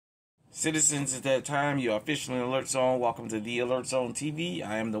Citizens, at that time, you are officially in Alert Zone. Welcome to the Alert Zone TV.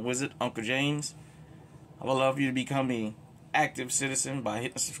 I am the Wizard, Uncle James. I would love you to become an active citizen by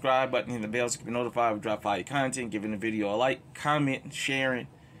hitting the subscribe button, hitting the bell so you can be notified when we drop fire content, giving the video a like, comment, sharing.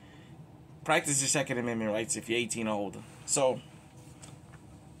 Practice your Second Amendment rights if you're 18 or older. So,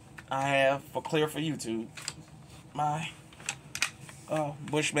 I have for clear for YouTube my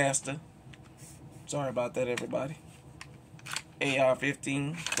Bushmaster. Sorry about that, everybody.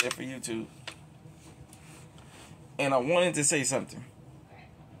 AR15, clear for YouTube. And I wanted to say something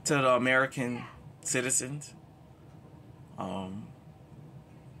to the American citizens of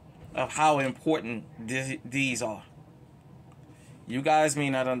how important these are. You guys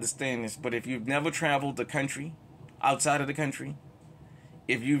may not understand this, but if you've never traveled the country, outside of the country,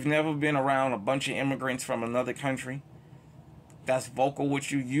 if you've never been around a bunch of immigrants from another country that's vocal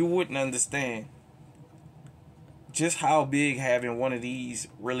with you, you wouldn't understand just how big having one of these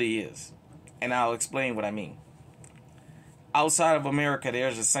really is. And I'll explain what I mean. Outside of America,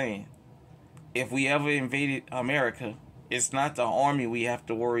 there's a saying: if we ever invaded America, it's not the army we have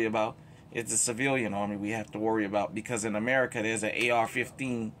to worry about, it's the civilian army we have to worry about, because in America there's an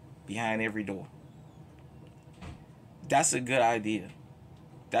AR15 behind every door. That's a good idea.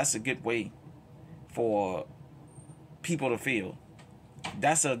 That's a good way for people to feel.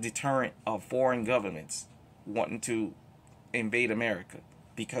 That's a deterrent of foreign governments wanting to invade America,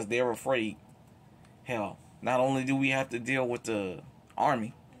 because they're afraid. Hell, not only do we have to deal with the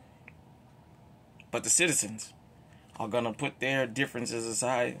army, but the citizens are going to put their differences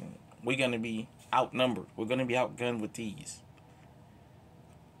aside. We're going to be outnumbered. We're going to be outgunned with these.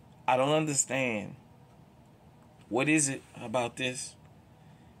 I don't understand. What is it about this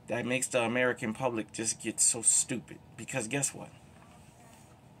that makes the American public just get so stupid? Because guess what?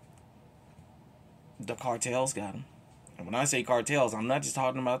 The cartels got them. And when I say cartels, I'm not just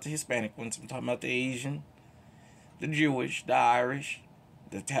talking about the Hispanic ones. I'm talking about the Asian, the Jewish, the Irish,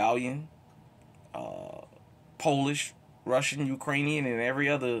 the Italian, Polish, Russian, Ukrainian, and every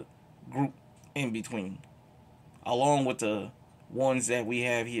other group in between, along with the ones that we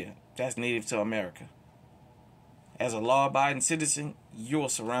have here that's native to America. As a law-abiding citizen, you're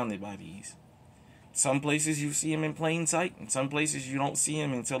surrounded by these. Some places you see them in plain sight, and some places you don't see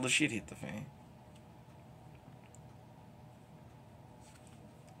them until the shit hit the fan.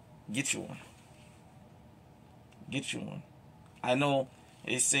 Get you one. Get you one. I know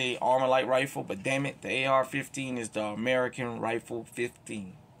it say armor light rifle, but damn it, the AR-15 is the American Rifle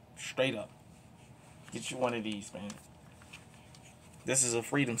 15. Straight up. Get you one of these, man. This is a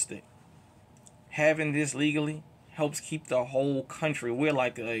freedom stick. Having this legally helps keep the whole country. We're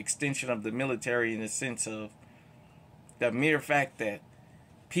like an extension of the military in the sense of the mere fact that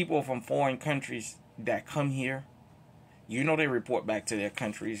people from foreign countries that come here, you know, they report back to their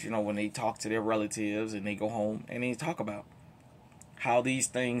countries, you know, when they talk to their relatives and they go home and they talk about how these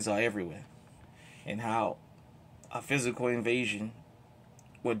things are everywhere and how a physical invasion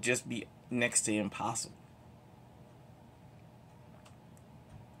would just be next to impossible.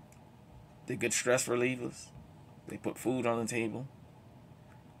 They're good stress relievers. They put food on the table.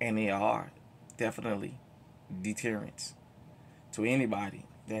 And they are definitely deterrents to anybody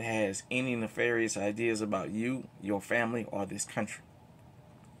that has any nefarious ideas about you, your family, or this country.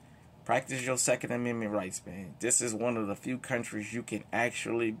 Practice your Second Amendment rights, man. This is one of the few countries you can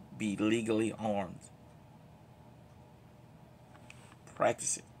actually be legally armed.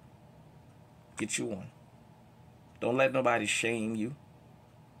 Practice it. Get you one. Don't let nobody shame you.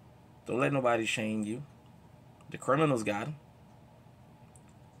 Don't let nobody shame you. The criminals got them.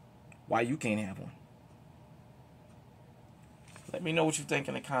 Why you can't have one? Let me know what you think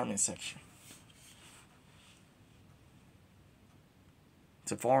in the comment section.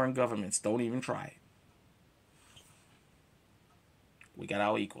 To foreign governments, don't even try it. We got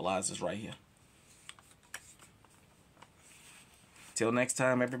our equalizers right here. Till next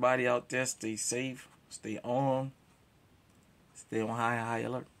time, everybody out there, stay safe, stay on high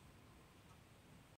alert.